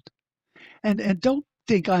the world. And don't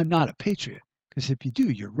think I'm not a patriot, because if you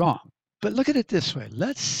do, you're wrong. But look at it this way.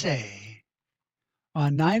 Let's say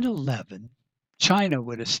on 9/11, China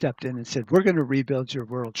would have stepped in and said, we're going to rebuild your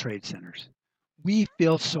World Trade Centers. We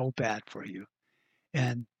feel so bad for you,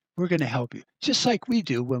 and we're going to help you. Just like we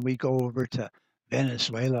do when we go over to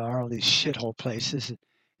Venezuela or all these shithole places, and,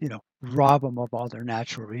 rob them of all their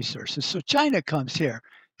natural resources. So China comes here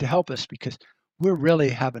to help us because we're really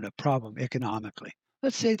having a problem economically.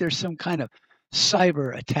 Let's say there's some kind of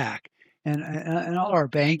cyber attack, and all our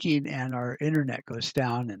banking and our internet goes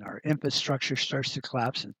down and our infrastructure starts to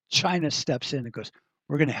collapse, and China steps in and goes,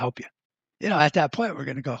 we're going to help you. At that point, we're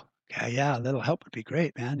going to go, yeah, a little help would be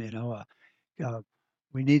great, man.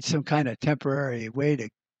 We need some kind of temporary way to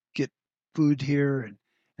get food here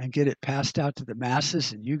and get it passed out to the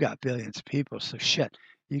masses, and you got billions of people, so shit,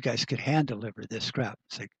 you guys could hand deliver this crap.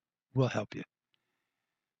 It's like, we'll help you.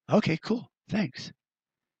 Okay, cool, thanks.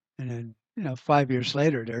 And then, 5 years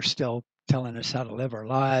later, they're still telling us how to live our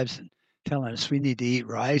lives and telling us we need to eat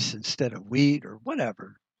rice instead of wheat or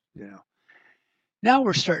whatever. Now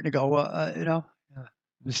we're starting to go, well, it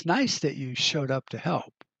was nice that you showed up to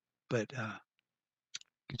help, but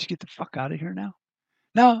could you get the fuck out of here now?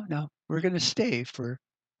 No, we're going to stay for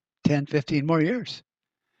 10, 15 more years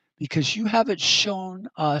because you haven't shown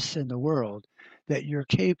us in the world that you're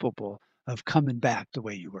capable of coming back the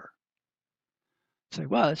way you were. It's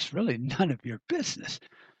like, well, it's really none of your business.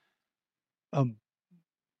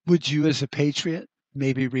 Would you, as a patriot,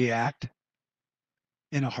 maybe react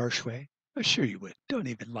in a harsh way? Oh, sure you would. Don't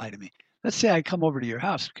even lie to me. Let's say I come over to your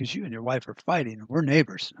house because you and your wife are fighting and we're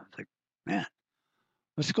neighbors. And I was like, man,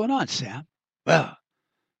 what's going on, Sam? Well,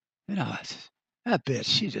 that bitch,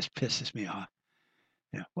 she just pisses me off.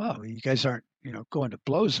 Well, you guys aren't, going to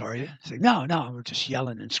blows, are you? It's like, no, we're just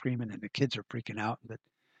yelling and screaming and the kids are freaking out. But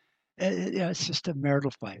it's just a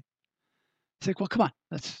marital fight. It's like, well, come on,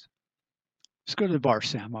 let's go to the bar,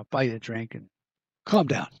 Sam. I'll buy you a drink and calm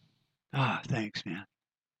down. Thanks, man.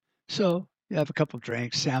 So you have a couple of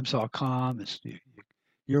drinks. Sam's all calm.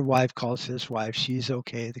 Your wife calls his wife. She's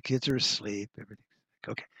okay. The kids are asleep. Everything's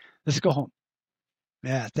like, okay, let's go home.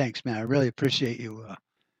 Yeah, thanks, man. I really appreciate you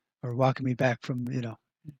or walking me back from,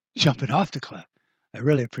 jumping off the cliff. I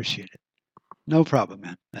really appreciate it. No problem,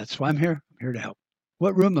 man. That's why I'm here. I'm here to help.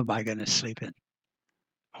 What room am I going to sleep in?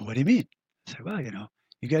 Oh, what do you mean? I said, well,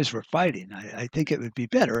 you guys were fighting. I think it would be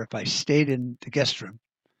better if I stayed in the guest room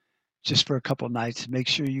just for a couple of nights to make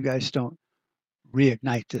sure you guys don't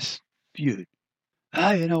reignite this feud.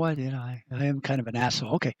 You know what? I am kind of an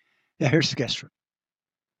asshole. Okay. Yeah, here's the guest room.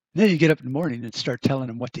 And then you get up in the morning and start telling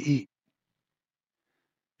them what to eat.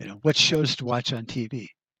 What shows to watch on TV.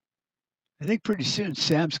 I think pretty soon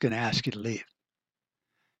Sam's going to ask you to leave.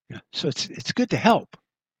 So it's good to help.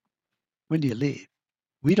 When do you leave?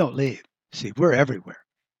 We don't leave. See, we're everywhere.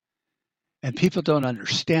 And people don't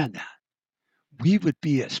understand that. We would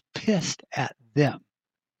be as pissed at them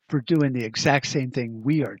for doing the exact same thing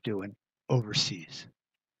we are doing overseas.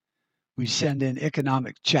 We send in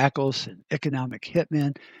economic jackals and economic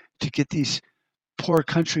hitmen to get these poor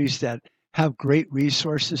countries that have great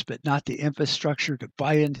resources but not the infrastructure to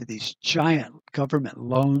buy into these giant government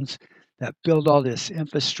loans that build all this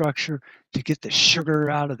infrastructure to get the sugar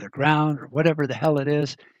out of the ground or whatever the hell it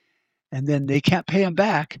is. And then they can't pay them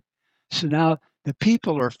back. So now The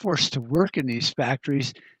people are forced to work in these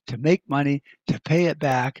factories to make money, to pay it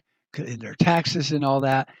back in their taxes and all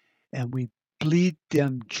that, and we bleed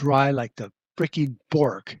them dry like the freaking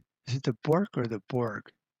Borg. Is it the Borg or the Borg?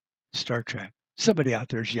 Star Trek. Somebody out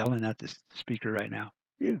there is yelling at the speaker right now.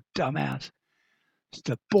 You dumbass. It's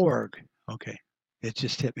the Borg. Okay. It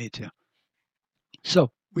just hit me too.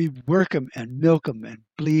 So we work them and milk them and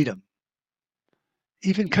bleed them.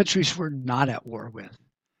 Even countries we're not at war with.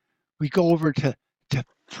 We go over to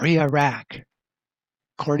free Iraq.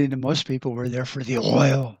 According to most people, we're there for the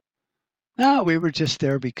oil. No, we were just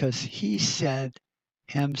there because he said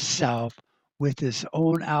himself with his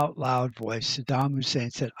own out loud voice, Saddam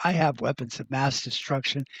Hussein said, I have weapons of mass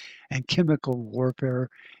destruction and chemical warfare,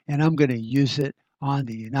 and I'm going to use it on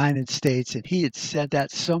the United States. And he had said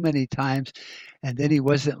that so many times, and then he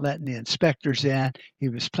wasn't letting the inspectors in. He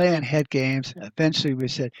was playing head games. Eventually we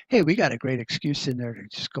said, hey, we got a great excuse in there to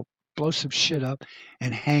just go blow some shit up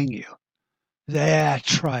and hang you. Yeah,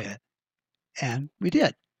 try it. And we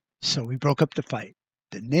did. So we broke up the fight.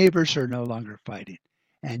 The neighbors are no longer fighting.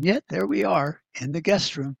 And yet there we are in the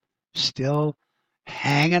guest room, still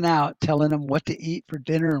hanging out, telling them what to eat for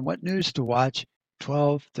dinner and what news to watch.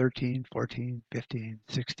 12, 13, 14, 15,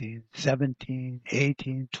 16, 17,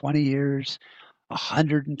 18, 20 years,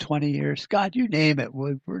 120 years. God, you name it.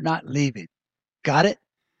 We're not leaving. Got it?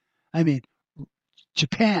 I mean,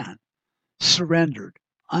 Japan surrendered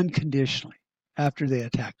unconditionally after they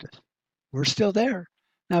attacked us. We're still there.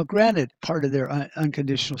 Now, granted, part of their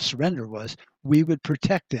unconditional surrender was we would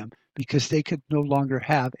protect them because they could no longer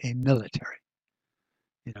have a military.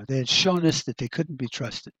 You know, they had shown us that they couldn't be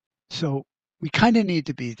trusted. So we kind of need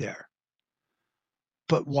to be there.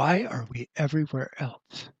 But why are we everywhere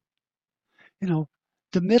else? You know,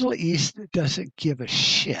 the Middle East doesn't give a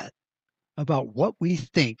shit about what we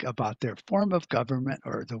think about their form of government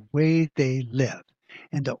or the way they live.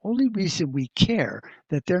 And the only reason we care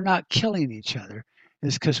that they're not killing each other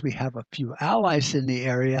is because we have a few allies in the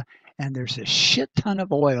area and there's a shit ton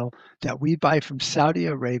of oil that we buy from Saudi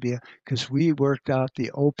Arabia because we worked out the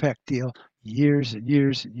OPEC deal years and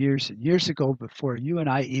years and years and years ago before you and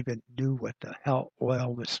I even knew what the hell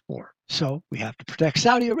oil was for. So we have to protect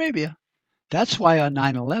Saudi Arabia. That's why on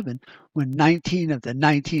 9/11, when 19 of the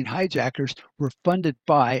 19 hijackers were funded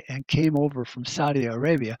by and came over from Saudi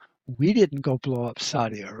Arabia, we didn't go blow up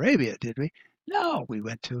Saudi Arabia, did we? No, we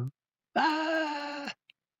went to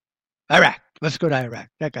Iraq. Let's go to Iraq.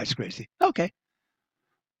 That guy's crazy. Okay.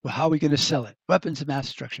 Well, how are we going to sell it? Weapons of mass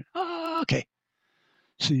destruction. Okay.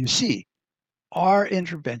 So you see, our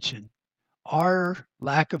intervention, our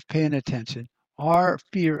lack of paying attention, our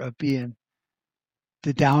fear of being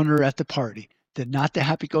the downer at the party, not the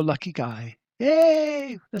happy-go-lucky guy.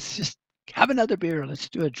 Hey, let's just have another beer. Let's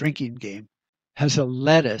do a drinking game. Has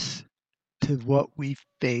led us to what we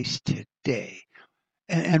face today.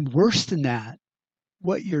 And worse than that,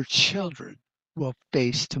 what your children will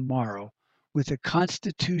face tomorrow with a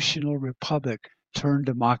constitutional republic turned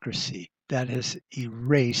democracy that has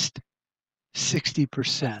erased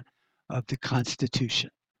 60% of the Constitution.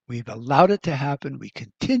 We've allowed it to happen. We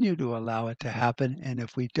continue to allow it to happen. And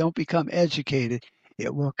if we don't become educated,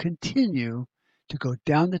 it will continue to go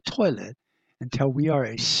down the toilet until we are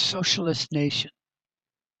a socialist nation.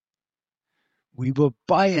 We will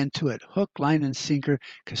buy into it hook, line, and sinker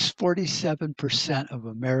because 47% of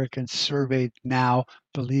Americans surveyed now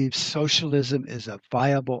believe socialism is a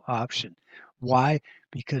viable option. Why?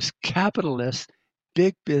 Because capitalists,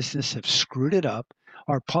 big business have screwed it up.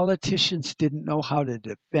 Our politicians didn't know how to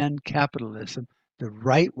defend capitalism the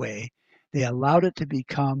right way. They allowed it to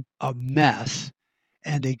become a mess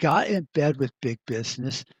and they got in bed with big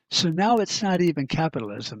business. So now it's not even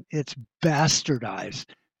capitalism, it's bastardized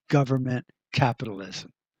government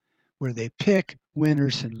capitalism, where they pick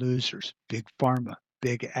winners and losers, big pharma,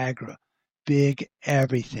 big agri, big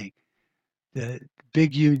everything, the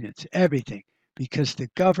big unions, everything, because the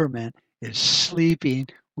government is sleeping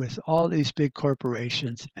with all these big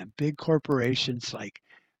corporations, and big corporations like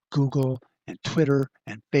Google and Twitter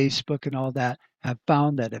and Facebook and all that have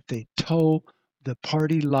found that if they toe the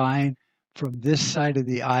party line from this side of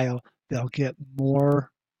the aisle, they'll get more,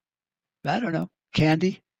 I don't know,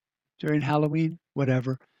 candy during Halloween,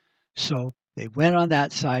 whatever. So they went on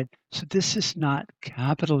that side. So this is not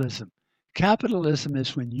capitalism. Capitalism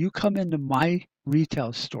is when you come into my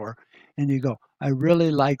retail store and you go, I really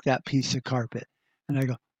like that piece of carpet. And I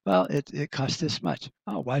go, well, it costs this much.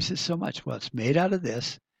 Oh, why is it so much? Well, it's made out of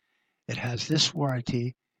this. It has this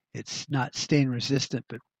warranty. It's not stain resistant,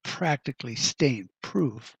 but practically stain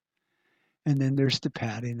proof. And then there's the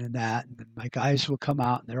padding and that. And then my guys will come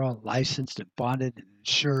out and they're all licensed and bonded and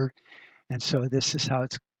insured. And so this is how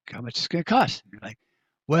much it's going to cost. And you're like,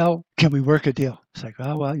 well, can we work a deal? It's like,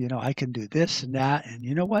 oh, well, I can do this and that. And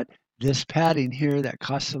you know what? This padding here that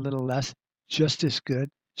costs a little less, just as good,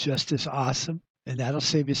 just as awesome. And that'll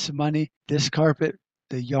save you some money. This carpet,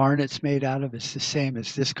 the yarn it's made out of is the same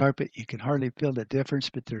as this carpet. You can hardly feel the difference,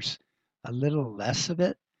 but there's a little less of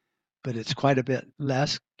it, but it's quite a bit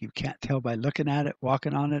less. You can't tell by looking at it,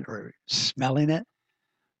 walking on it, or smelling it.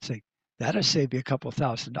 It's like, that'll save you a couple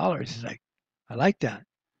 $1,000s. It's like, I like that.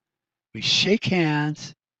 We shake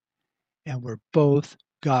hands and we're both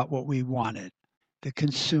got what we wanted. The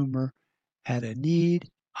consumer had a need.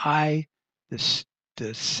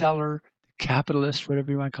 The seller, the capitalist,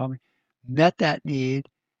 whatever you want to call me, met that need,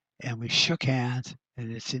 and we shook hands,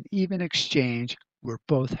 and it's an even exchange. We're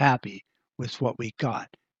both happy with what we got.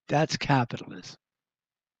 That's capitalism.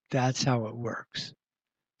 That's how it works.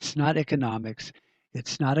 It's not economics.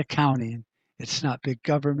 It's not accounting. It's not big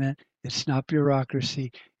government. It's not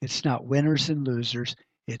bureaucracy. It's not winners and losers.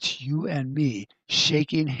 It's you and me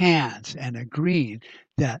shaking hands and agreeing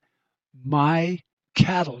that my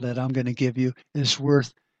cattle that I'm going to give you is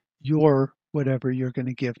worth your whatever you're going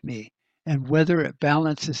to give me. And whether it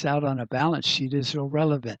balances out on a balance sheet is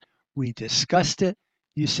irrelevant. We discussed it.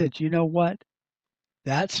 You said, you know what?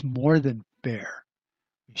 That's more than fair.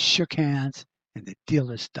 We shook hands and the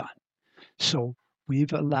deal is done. So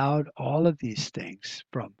we've allowed all of these things,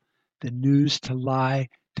 from the news to lie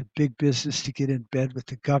to big business to get in bed with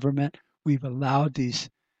the government. We've allowed these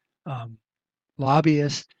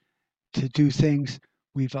lobbyists to do things.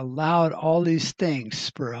 We've allowed all these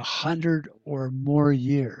things for 100 or more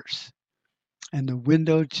years. And the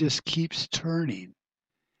window just keeps turning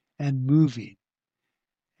and moving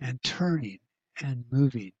and turning and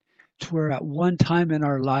moving, to where at one time in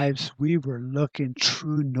our lives we were looking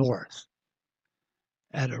true north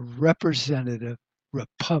at a representative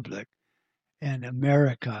republic in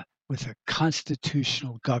America with a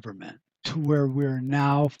constitutional government, to where we're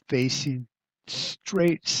now facing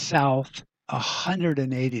straight south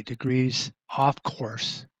 180 degrees off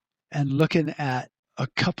course and looking at a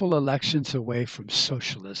couple elections away from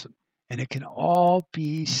socialism. And it can all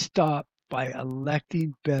be stopped by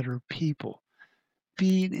electing better people,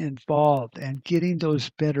 being involved and getting those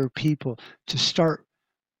better people to start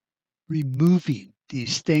removing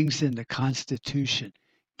these things in the Constitution,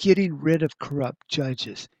 getting rid of corrupt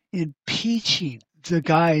judges, impeaching the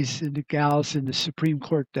guys and the gals in the Supreme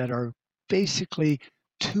Court that are basically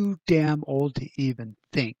too damn old to even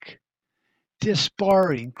think,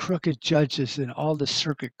 disbarring crooked judges in all the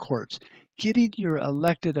circuit courts, getting your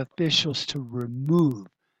elected officials to remove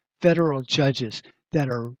federal judges that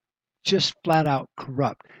are just flat out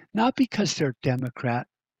corrupt, not because they're Democrat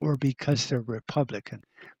or because they're Republican,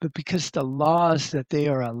 but because the laws that they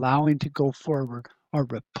are allowing to go forward are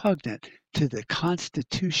repugnant to the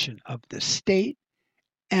Constitution of the state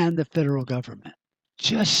and the federal government.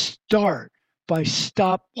 Just start by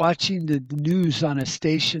stop watching the news on a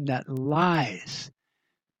station that lies.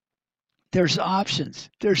 There's options.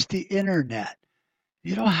 There's the internet.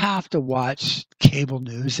 You don't have to watch cable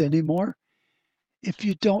news anymore. If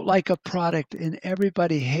you don't like a product and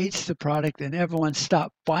everybody hates the product and everyone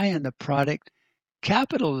stopped buying the product,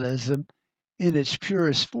 capitalism in its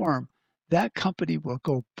purest form, that company will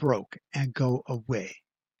go broke and go away.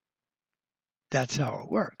 That's how it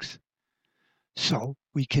works. So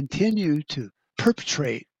we continue to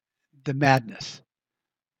perpetrate the madness.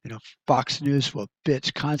 Fox News will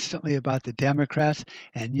bitch constantly about the Democrats,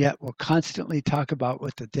 and yet will constantly talk about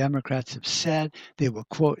what the Democrats have said. They will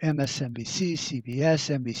quote MSNBC, CBS,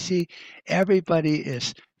 NBC. Everybody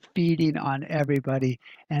is feeding on everybody,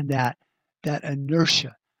 and that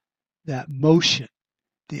inertia, that motion,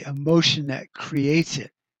 the emotion that creates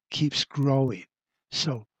it keeps growing.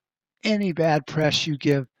 So any bad press you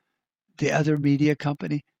give the other media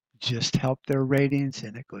company just help their ratings,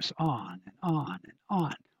 and it goes on and on and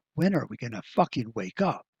on. When are we going to fucking wake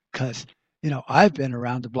up? Because, I've been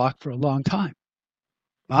around the block for a long time.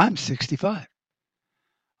 I'm 65.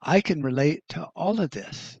 I can relate to all of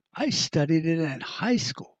this. I studied it in high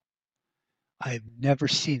school. I've never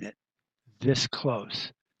seen it this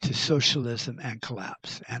close to socialism and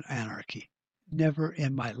collapse and anarchy. Never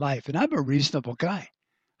in my life. And I'm a reasonable guy.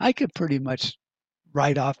 I could pretty much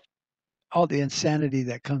write off all the insanity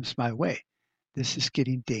that comes my way. This is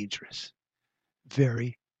getting dangerous.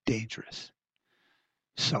 Very dangerous.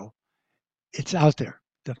 So it's out there.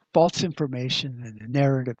 The false information and the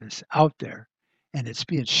narrative is out there, and it's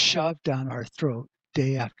being shoved down our throat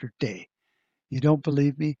day after day. You don't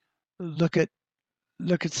believe me? Look at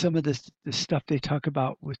some of the stuff they talk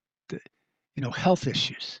about with the health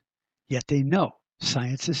issues. Yet they know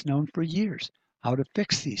Science has known for years how to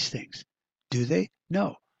fix these things. Do they?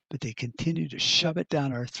 No, but they continue to shove it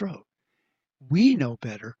down our throat. We know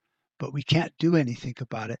better, but we can't do anything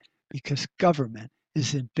about it because government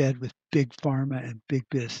is in bed with big pharma and big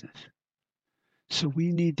business. So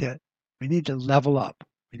we need to level up.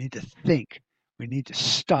 We need to think. We need to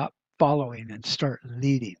stop following and start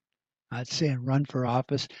leading. Not saying run for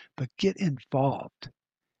office, but get involved.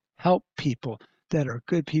 Help people that are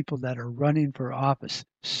good people that are running for office.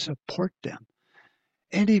 Support them.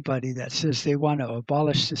 Anybody that says they want to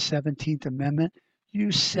abolish the 17th Amendment,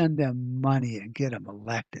 you send them money and get them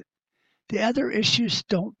elected. The other issues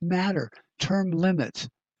don't matter. Term limits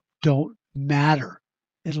don't matter.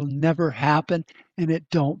 It'll never happen and it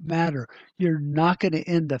don't matter. You're not going to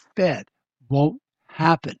end the Fed. Won't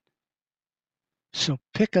happen. So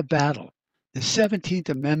pick a battle. The 17th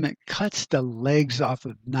Amendment cuts the legs off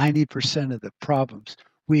of 90% of the problems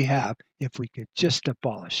we have if we could just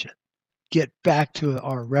abolish it. Get back to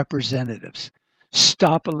our representatives.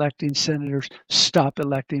 Stop electing senators. Stop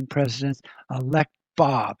electing presidents. Elect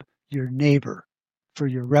Bob, your neighbor, for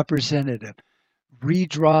your representative.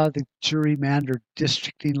 Redraw the gerrymandered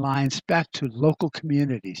districting lines back to local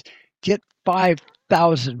communities. Get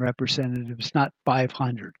 5,000 representatives, not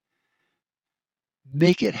 500.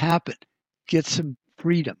 Make it happen. Get some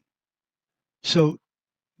freedom. So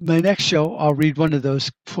my next show, I'll read one of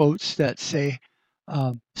those quotes that say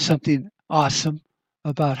something awesome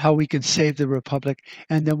about how we can save the republic,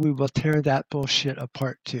 and then we will tear that bullshit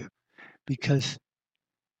apart too. Because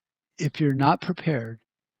if you're not prepared,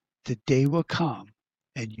 the day will come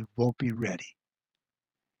and you won't be ready.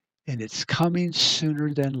 And it's coming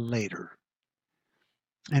sooner than later.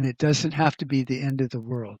 And it doesn't have to be the end of the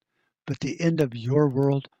world, but the end of your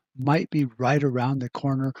world might be right around the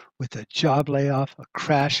corner with a job layoff, a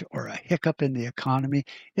crash, or a hiccup in the economy.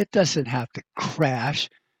 It doesn't have to crash.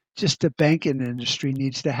 Just the banking industry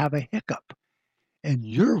needs to have a hiccup. And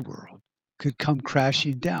your world could come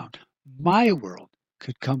crashing down. My world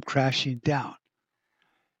could come crashing down.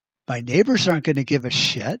 My neighbors aren't going to give a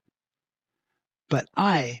shit, but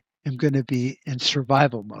I am going to be in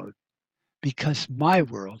survival mode because my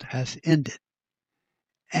world has ended.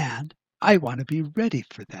 And I want to be ready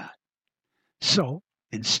for that. So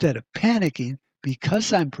instead of panicking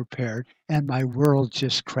because I'm prepared and my world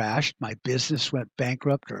just crashed, my business went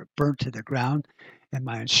bankrupt or burnt to the ground, and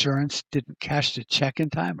my insurance didn't cash the check in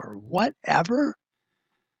time or whatever,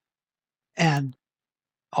 and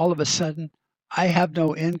all of a sudden I have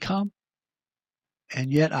no income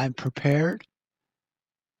and yet I'm prepared,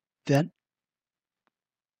 then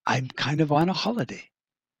I'm kind of on a holiday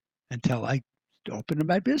until I open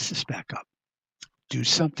my business back up. Do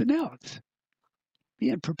something else.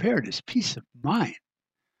 Being prepared is peace of mind.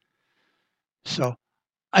 So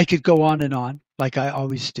I could go on and on like I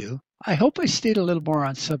always do. I hope I stayed a little more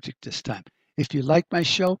on subject this time. If you like my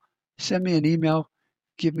show, send me an email.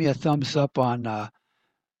 Give me a thumbs up on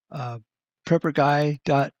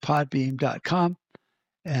prepperguy.podbeam.com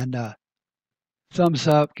and thumbs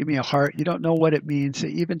up. Give me a heart. You don't know what it means,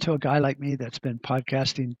 even to a guy like me that's been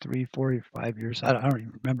podcasting 3, 4, or 5 years. I don't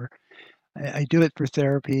even remember. I do it for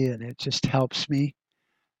therapy, and it just helps me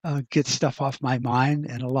get stuff off my mind.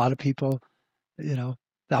 And a lot of people,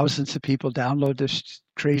 thousands of people download this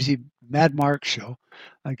crazy Mad Mark show,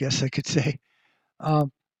 I guess I could say. But,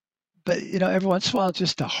 every once in a while,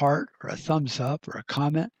 just a heart or a thumbs up or a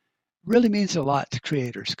comment really means a lot to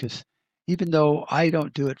creators, because even though I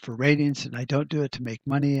don't do it for ratings and I don't do it to make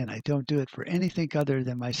money and I don't do it for anything other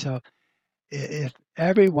than myself, if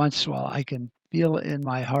every once in a while I can feel in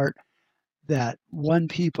my heart that one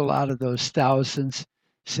people out of those thousands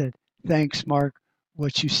said, "Thanks, Mark.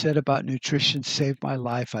 What you said about nutrition saved my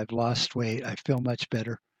life. I've lost weight. I feel much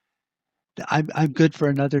better." I'm good for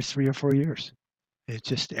another 3 or 4 years. It's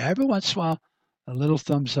just every once in a while, a little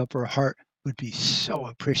thumbs up or a heart would be so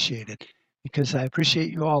appreciated, because I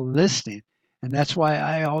appreciate you all listening. And that's why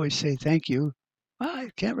I always say thank you. Well, I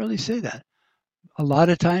can't really say that. A lot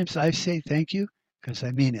of times I say thank you because I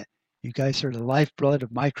mean it. You guys are the lifeblood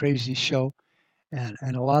of my crazy show and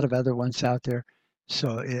a lot of other ones out there.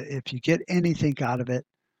 So if you get anything out of it,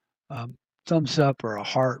 thumbs up or a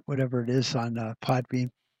heart, whatever it is on Podbean,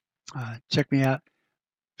 check me out,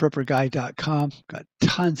 prepperguy.com. Got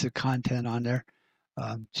tons of content on there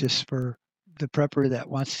just for the prepper that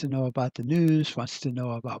wants to know about the news, wants to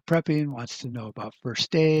know about prepping, wants to know about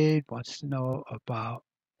first aid, wants to know about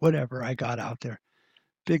whatever I got out there.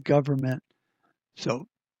 Big government. So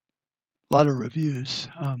a lot of reviews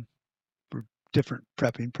for different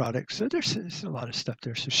prepping products. So there's a lot of stuff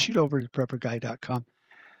there. So shoot over to prepperguy.com.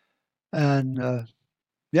 And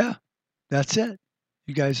yeah, that's it.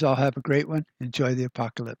 You guys all have a great one. Enjoy the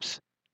apocalypse.